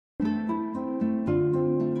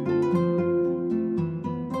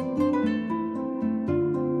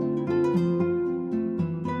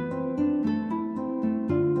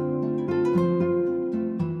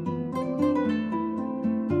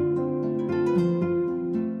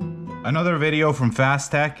Another video from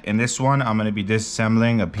Fast Tech. In this one, I'm going to be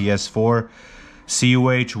disassembling a PS4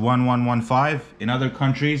 CUH-1115. In other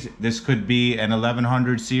countries, this could be an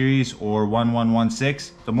 1100 series or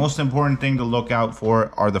 1116. The most important thing to look out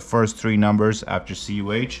for are the first three numbers after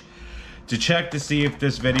CUH. To check to see if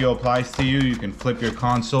this video applies to you, you can flip your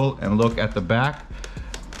console and look at the back.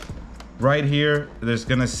 Right here, there's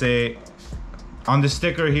going to say, on the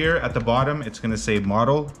sticker here at the bottom, it's going to say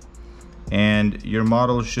model. And your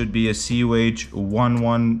model should be a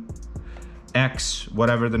CUH-11X,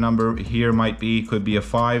 whatever the number here might be. Could be a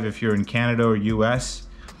 5 if you're in Canada or US.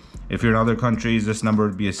 If you're in other countries, this number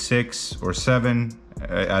would be a 6 or 7,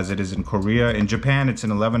 as it is in Korea. In Japan, it's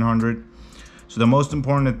an 1100. So the most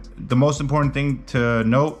important thing to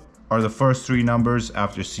note are the first three numbers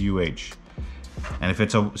after CUH. And if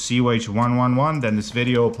it's a CUH-111, then this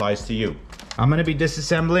video applies to you. I'm going to be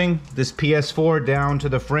disassembling this PS4 down to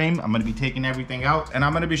the frame. I'm going to be taking everything out, and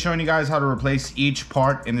I'm going to be showing you guys how to replace each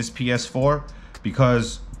part in this PS4,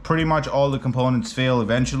 because pretty much all the components fail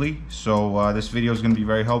eventually. So this video is going to be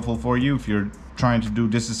very helpful for you if you're trying to do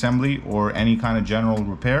disassembly or any kind of general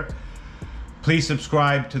repair. Please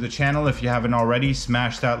subscribe to the channel if you haven't already.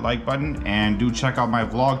 Smash that like button, and do check out my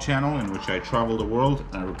vlog channel in which I travel the world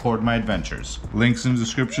and I record my adventures. Links in the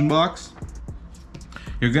description box.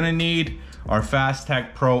 You're going to need our Fast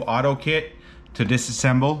Tech Pro Auto Kit to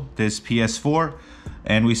disassemble this PS4,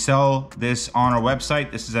 and we sell this on our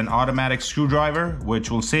website. This is an automatic screwdriver which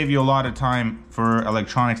will save you a lot of time for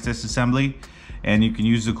electronics disassembly, and you can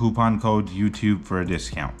use the coupon code YouTube for a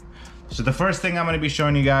discount. So the first thing I'm going to be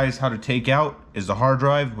showing you guys how to take out is the hard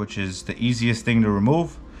drive, which is the easiest thing to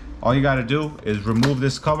remove. All you got to do is remove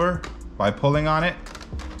this cover by pulling on it.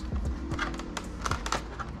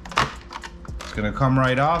 It's going to come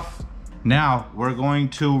right off. Now we're going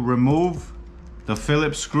to remove the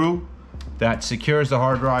Phillips screw that secures the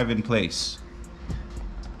hard drive in place.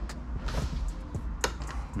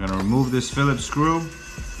 We're going to remove this Phillips screw,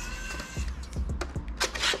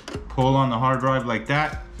 pull on the hard drive like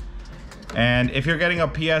that. And if you're getting a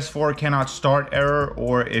PS4 cannot start error,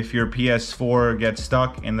 or if your PS4 gets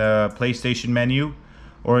stuck in the PlayStation menu,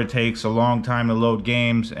 or it takes a long time to load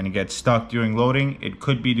games and it gets stuck during loading, it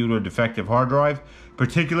could be due to a defective hard drive.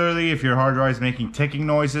 Particularly if your hard drive is making ticking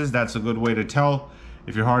noises, that's a good way to tell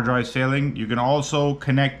if your hard drive is failing. You can also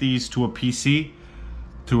connect these to a PC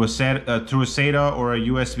through a SATA or a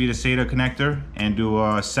USB to SATA connector and do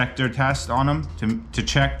a sector test on them to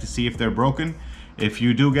check to see if they're broken. If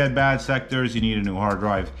you do get bad sectors, you need a new hard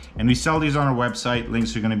drive. And we sell these on our website.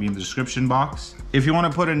 Links are going to be in the description box. If you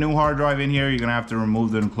want to put a new hard drive in here, you're going to have to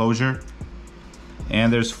remove the enclosure.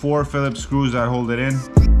 And there's 4 Phillips screws that hold it in.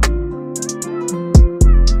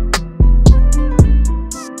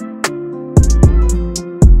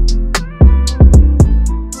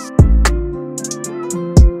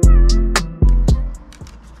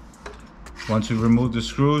 Once we remove the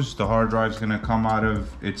screws, the hard drive is going to come out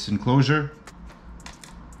of its enclosure.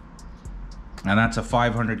 And that's a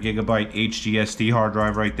 500 gigabyte HDSD hard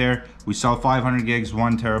drive right there. We sell 500 gigs,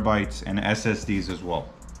 1 terabytes, and SSDs as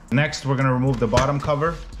well. Next, we're going to remove the bottom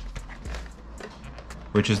cover,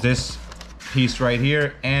 which is this piece right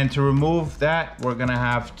here. And to remove that, we're going to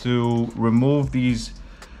have to remove these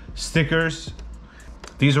stickers.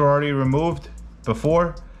 These are already removed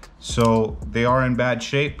before, so they are in bad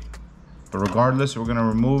shape. But regardless, we're going to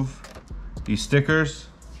remove these stickers.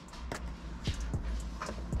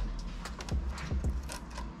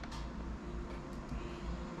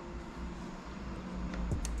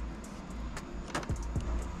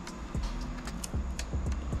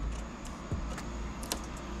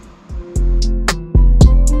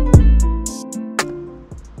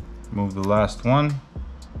 Remove the last one.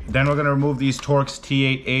 Then we're going to remove these Torx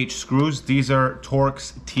T8H screws. These are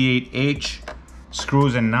Torx T8H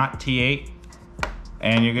screws and not T8.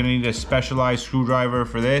 And you're going to need a specialized screwdriver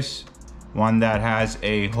for this, one that has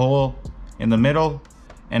a hole in the middle.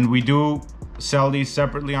 And we do sell these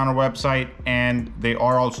separately on our website, and they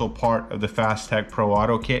are also part of the Fast Tech Pro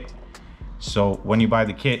Auto Kit. So when you buy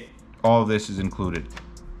the kit, all of this is included.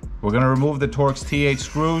 We're going to remove the Torx T8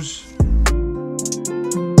 screws.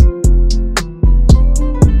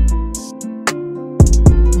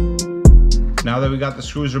 Now that we got the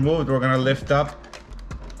screws removed, we're going to lift up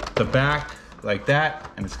the back like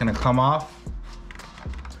that, and it's going to come off.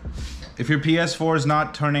 If your PS4 is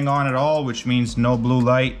not turning on at all, which means no blue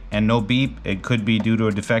light and no beep, it could be due to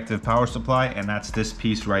a defective power supply, and that's this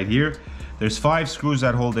piece right here. There's 5 screws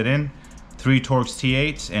that hold it in, 3 Torx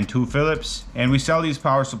T8s and 2 Phillips, and we sell these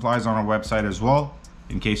power supplies on our website as well,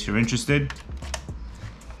 in case you're interested.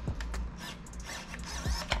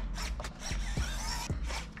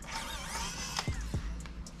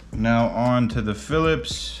 Now on to the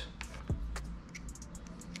Phillips.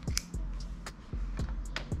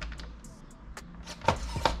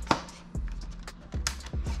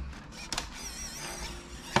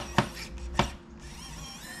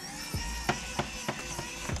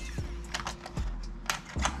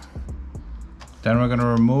 Then we're going to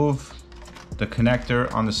remove the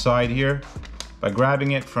connector on the side here by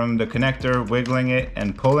grabbing it from the connector, wiggling it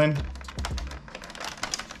and pulling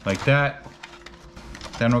like that.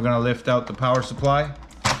 Then we're going to lift out the power supply.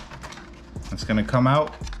 It's going to come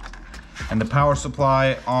out. And the power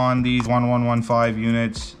supply on these 1115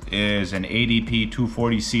 units is an ADP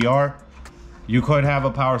 240CR. You could have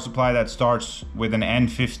a power supply that starts with an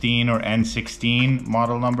N15 or N16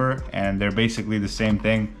 model number, and they're basically the same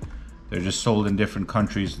thing. They're just sold in different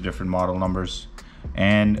countries, different model numbers.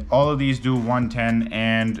 And all of these do 110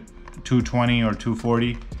 and 220 or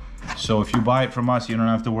 240. So if you buy it from us, you don't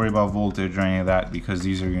have to worry about voltage or any of that because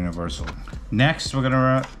these are universal. Next, we're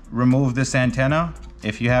gonna remove this antenna.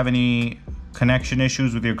 If you have any connection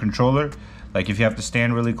issues with your controller, like if you have to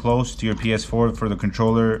stand really close to your PS4 for the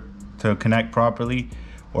controller to connect properly,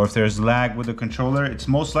 or if there's lag with the controller, it's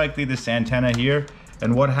most likely this antenna here.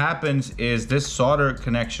 And what happens is this solder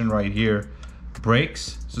connection right here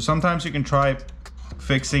breaks. So sometimes you can try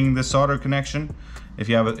fixing the solder connection. If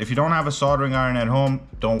you don't have a soldering iron at home,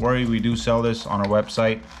 don't worry, we do sell this on our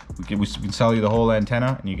website. We can sell you the whole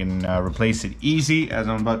antenna and you can replace it easy, as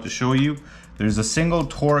I'm about to show you. There's a single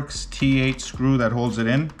Torx T8 screw that holds it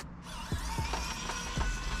in.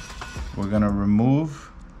 We're gonna remove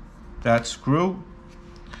that screw.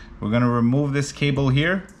 We're gonna remove this cable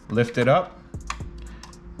here, lift it up,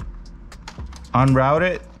 unroute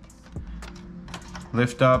it,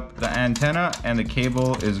 lift up the antenna, and the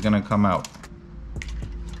cable is gonna come out.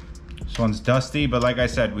 This one's dusty, but like I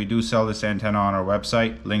said, we do sell this antenna on our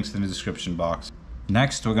website. Links in the description box.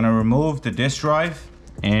 Next, we're gonna remove the disk drive,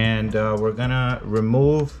 and we're gonna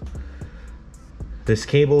remove this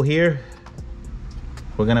cable here.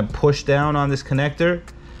 We're gonna push down on this connector,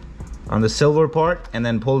 on the silver part, and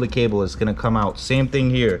then pull the cable. It's gonna come out. Same thing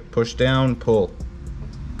here, push down, pull.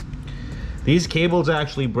 These cables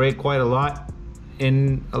actually break quite a lot.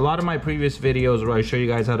 In a lot of my previous videos where I show you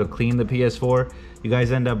guys how to clean the PS4, you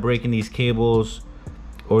guys end up breaking these cables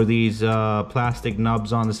or these plastic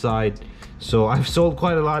nubs on the side. So I've sold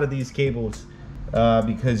quite a lot of these cables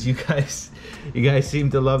because you guys seem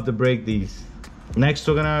to love to break these. Next,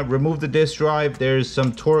 we're gonna remove the disk drive. There's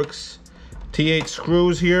some Torx T8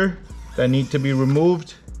 screws here that need to be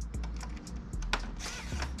removed.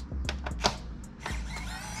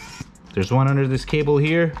 There's one under this cable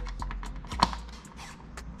here.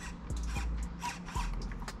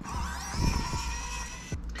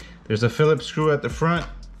 There's a Phillips screw at the front.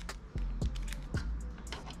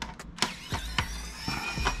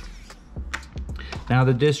 Now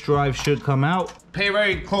the disk drive should come out. Pay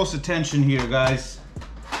very close attention here, guys.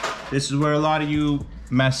 This is where a lot of you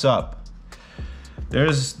mess up.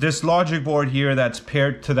 There's this logic board here that's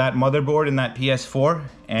paired to that motherboard in that PS4,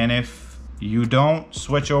 and if you don't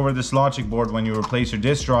switch over this logic board when you replace your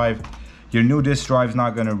disk drive, your new disk drive is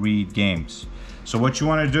not going to read games. So what you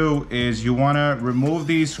want to do is you want to remove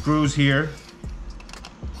these screws here.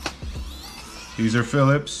 These are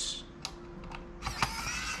Phillips.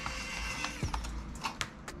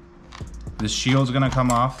 This shield's going to come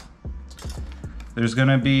off. There's going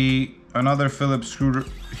to be another Phillips screw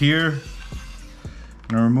here. I'm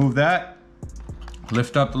going to remove that.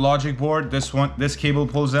 Lift up the logic board. This cable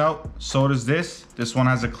pulls out. So does this. This one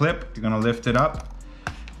has a clip. You're gonna lift it up.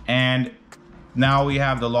 And now we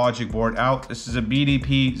have the logic board out. This is a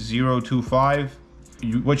BDP-025.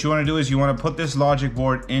 What you wanna do is you wanna put this logic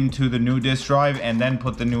board into the new disk drive and then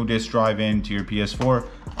put the new disk drive into your PS4.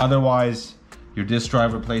 Otherwise, your disk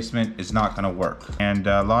drive replacement is not gonna work. And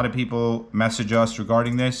a lot of people message us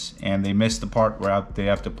regarding this and they miss the part where they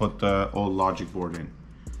have to put the old logic board in.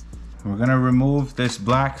 We're gonna remove this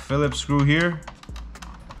black Phillips screw here.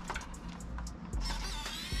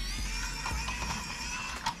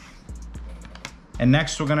 And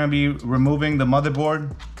next we're gonna be removing the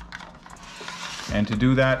motherboard. And to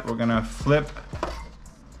do that, we're gonna flip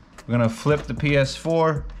the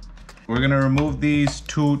PS4. We're gonna remove these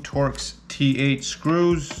two Torx T8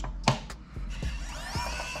 screws.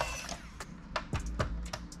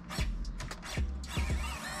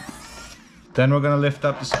 Then we're gonna lift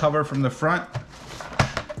up this cover from the front,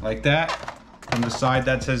 like that, from the side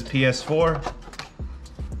that says PS4.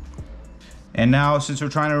 And now, since we're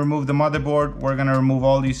trying to remove the motherboard, we're gonna remove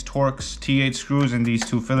all these Torx T8 screws and these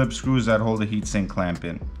two Phillips screws that hold the heatsink clamp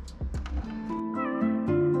in.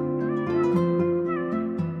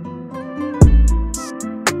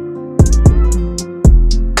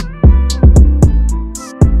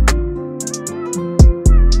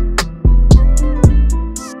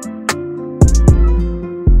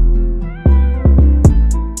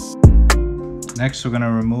 Next, we're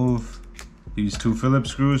gonna remove these 2 Phillips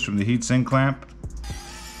screws from the heatsink clamp.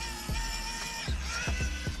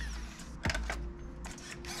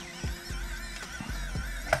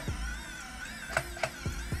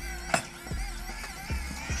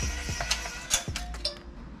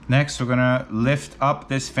 Next, we're gonna lift up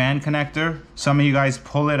this fan connector. Some of you guys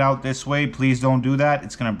pull it out this way. Please don't do that.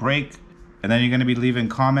 It's gonna break. And then you're gonna be leaving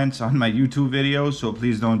comments on my YouTube videos, so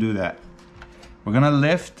please don't do that. We're gonna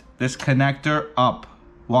lift this connector up.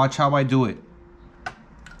 Watch how I do it.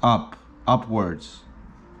 Up, upwards.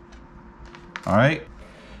 All right.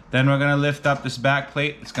 Then we're gonna lift up this back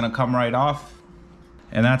plate. It's gonna come right off.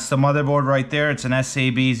 And that's the motherboard right there. It's an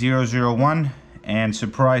SAB001. And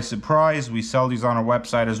surprise, surprise, we sell these on our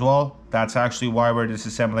website as well. That's actually why we're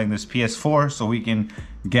disassembling this PS4, so we can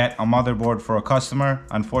get a motherboard for a customer.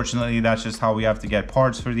 Unfortunately, that's just how we have to get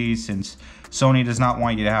parts for these, since Sony does not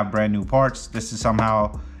want you to have brand new parts. This is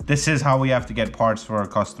how we have to get parts for our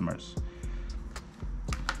customers.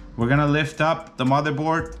 We're gonna lift up the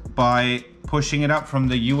motherboard by pushing it up from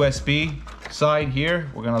the USB side here.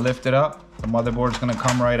 We're gonna lift it up. The motherboard's gonna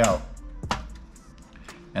come right out.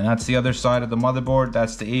 And that's the other side of the motherboard.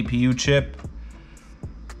 That's the APU chip.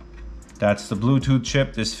 That's the Bluetooth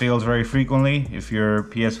chip. This fails very frequently. If your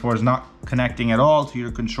PS4 is not connecting at all to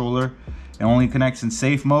your controller, it only connects in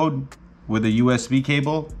safe mode with a USB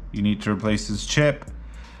cable, you need to replace this chip.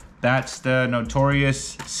 That's the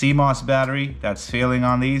notorious CMOS battery that's failing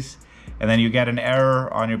on these. And then you get an error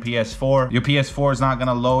on your PS4. Your PS4 is not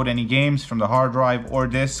gonna load any games from the hard drive or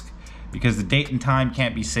disk, because the date and time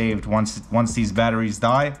can't be saved once these batteries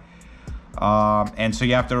die. And so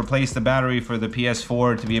you have to replace the battery for the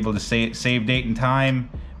PS4 to be able to save date and time,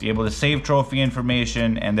 be able to save trophy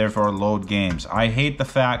information, and therefore load games. I hate the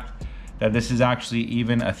fact that this is actually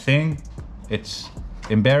even a thing. It's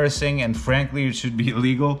embarrassing, and frankly, it should be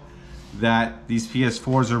illegal that these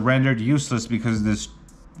PS4s are rendered useless because of this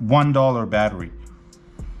 $1 battery.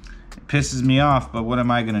 It pisses me off, but what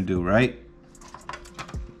am I gonna do, right?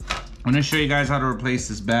 I'm gonna show you guys how to replace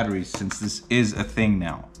this battery, since this is a thing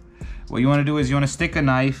now. What you wanna do is you wanna stick a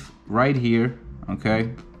knife right here, okay?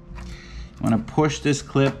 You wanna push this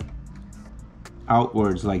clip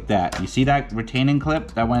outwards like that. You see that retaining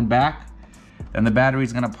clip that went back? Then the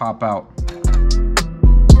battery's gonna pop out.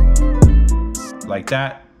 Like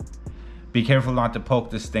that. Be careful not to poke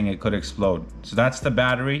this thing, it could explode. So that's the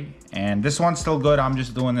battery, and this one's still good. I'm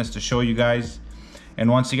just doing this to show you guys. And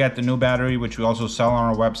once you get the new battery, which we also sell on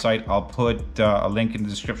our website, I'll put a link in the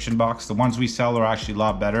description box. The ones we sell are actually a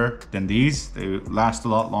lot better than these. They last a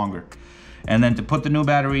lot longer. And then to put the new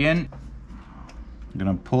battery in, I'm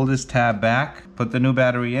gonna pull this tab back, put the new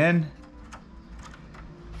battery in,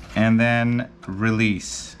 and then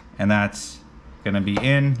release. And that's gonna be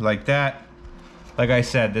in like that. Like I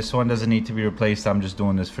said, this one doesn't need to be replaced. I'm just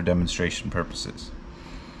doing this for demonstration purposes.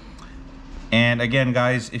 And again,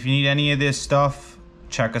 guys, if you need any of this stuff,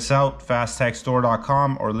 check us out,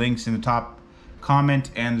 fasttechstore.com, or links in the top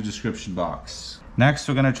comment and the description box. Next,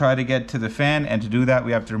 we're gonna try to get to the fan, and to do that,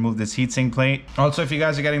 we have to remove this heatsink plate. Also, if you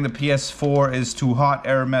guys are getting the PS4 is too hot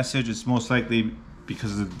error message, it's most likely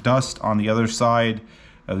because of the dust on the other side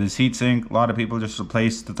of this heatsink. A lot of people just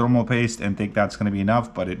replace the thermal paste and think that's gonna be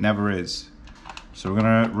enough, but it never is. So we're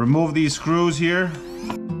gonna remove these screws here.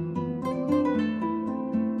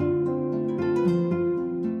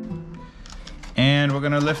 And we're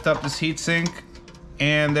gonna lift up this heatsink,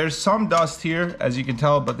 and there's some dust here, as you can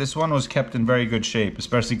tell, but this one was kept in very good shape,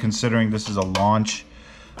 especially considering this is a launch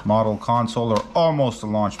model console, or almost a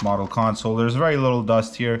launch model console. There's very little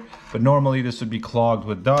dust here, but normally this would be clogged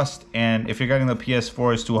with dust. And if you're getting the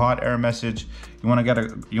PS4 is too hot error message, you want to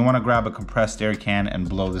grab a compressed air can and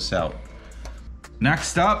blow this out.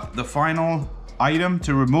 Next up, the final item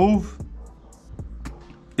to remove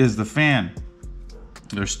is the fan.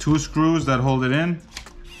 There's 2 screws that hold it in.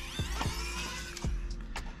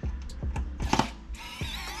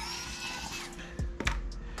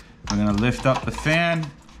 I'm gonna lift up the fan,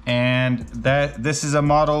 and this is a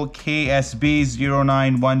model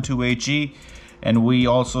KSB0912HE, and we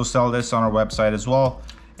also sell this on our website as well.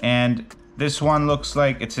 And this one looks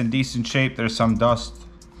like it's in decent shape. There's some dust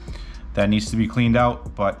that needs to be cleaned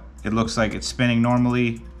out, but it looks like it's spinning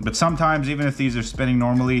normally. But sometimes, even if these are spinning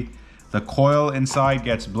normally, the coil inside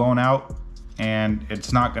gets blown out and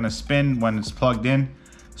it's not gonna spin when it's plugged in.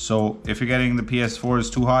 So if you're getting the PS4 is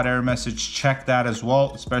too hot error message, check that as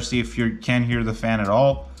well, especially if you can't hear the fan at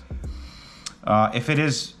all. If it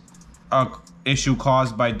is a issue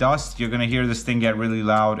caused by dust, you're gonna hear this thing get really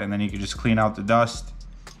loud, and then you can just clean out the dust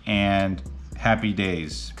and happy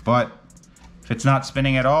days. But if it's not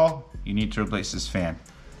spinning at all, you need to replace this fan.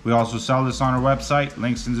 We also sell this on our website,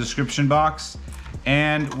 links in the description box.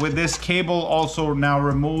 And with this cable also now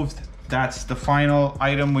removed, that's the final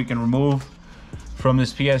item we can remove from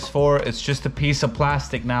this PS4. It's just a piece of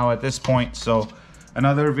plastic now at this point. So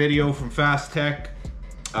another video from Fast Tech.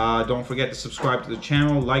 Don't forget to subscribe to the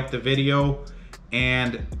channel, like the video,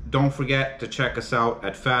 and don't forget to check us out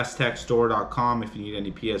at fasttechstore.com if you need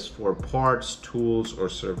any PS4 parts, tools, or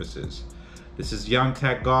services. This is Young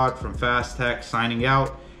Tech God from Fast Tech signing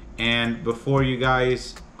out. And before you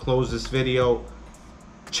guys close this video,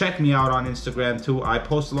 check me out on Instagram too. I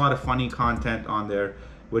post a lot of funny content on there,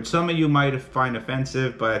 which some of you might find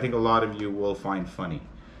offensive, but I think a lot of you will find funny.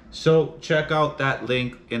 So check out that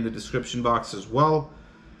link in the description box as well.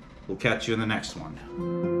 We'll catch you in the next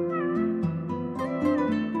one.